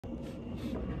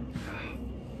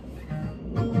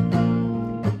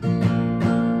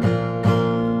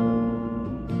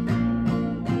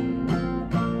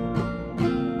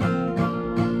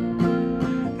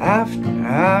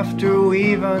After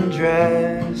we've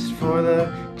undressed for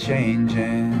the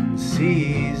changing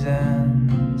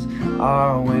seasons,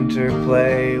 our winter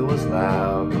play was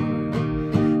loud,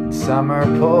 and summer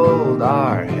pulled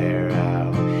our hair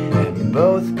out, and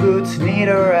both boots need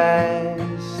a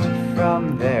rest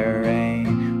from their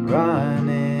rain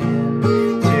running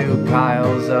to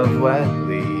piles of wet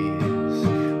leaves.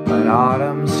 When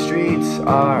autumn streets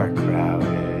are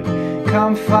crowded,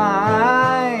 come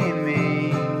find me.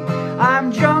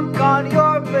 I'm drunk on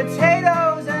your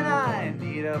potatoes and I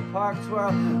need a park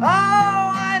twirl. Oh,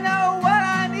 I know what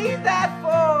I need that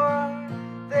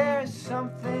for. There's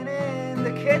something in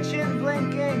the kitchen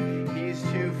blinking. He's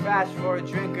too fast for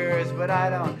drinkers, but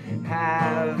I don't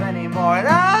have any more.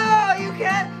 No, you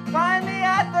can't find me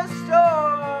at the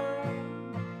store.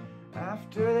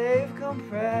 After they've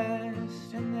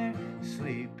compressed in their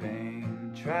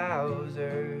sleeping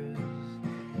trousers,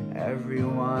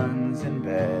 everyone's in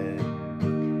bed,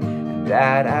 and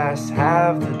Dad asks,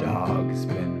 have the dogs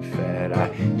been fed? I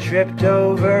tripped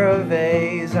over a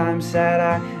vase, I'm sad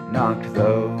I knocked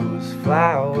those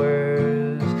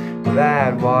flowers.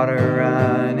 Bad water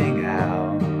running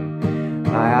out,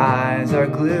 my eyes are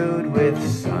glued with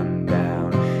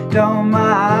sundown. Don't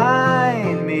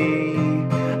mind me,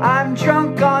 I'm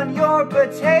drunk on your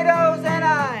potatoes and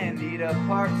I need a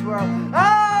park twirl. Oh,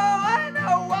 I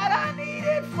know what I need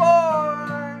it for.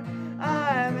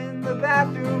 I'm in the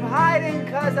bathroom hiding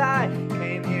cause I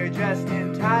came here dressed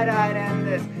in tie-dyed and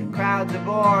this crowd's a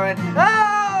bore. And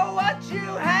oh, what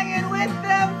you hanging with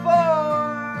them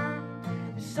for?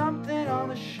 There's something on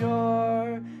the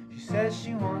shore, she says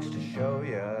she wants to show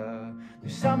ya.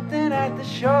 There's something at the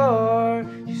shore,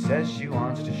 she says she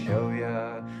wants to show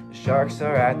ya. The sharks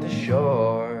are at the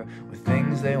shore with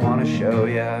things they want to show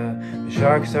ya. The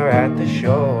sharks are at the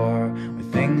shore with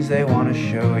things they want to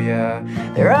show ya.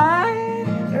 They're eyeing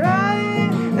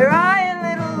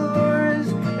little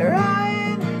lures. They're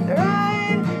eyeing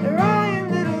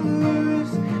little lures.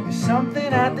 There's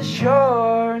something at the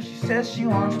shore, she says she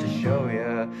wants to show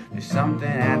ya. There's something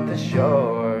at the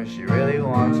shore, she really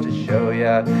wants to show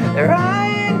ya. They're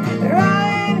eyeing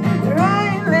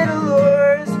little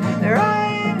lures. They're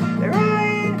eyeing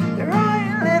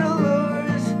little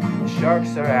lures. The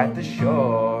sharks are at the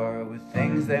shore with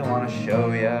things they want to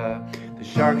show ya. The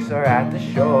sharks are at the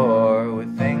shore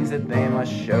with things that they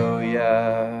must show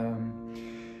ya.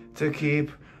 To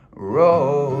keep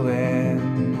rolling,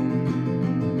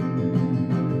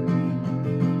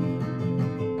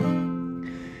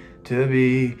 to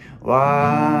be wide,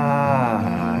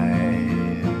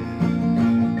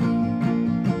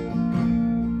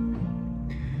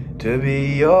 to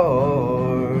be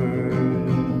yours,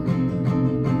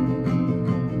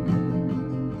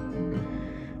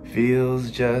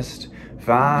 feels just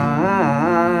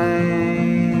fine.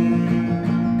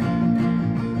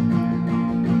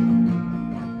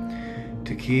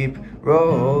 To keep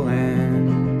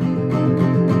rolling,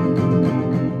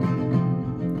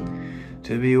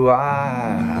 to be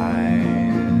wide,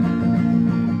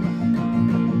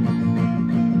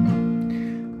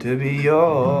 to be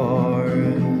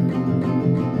yours,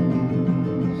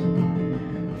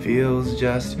 feels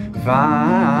just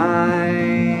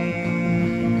fine.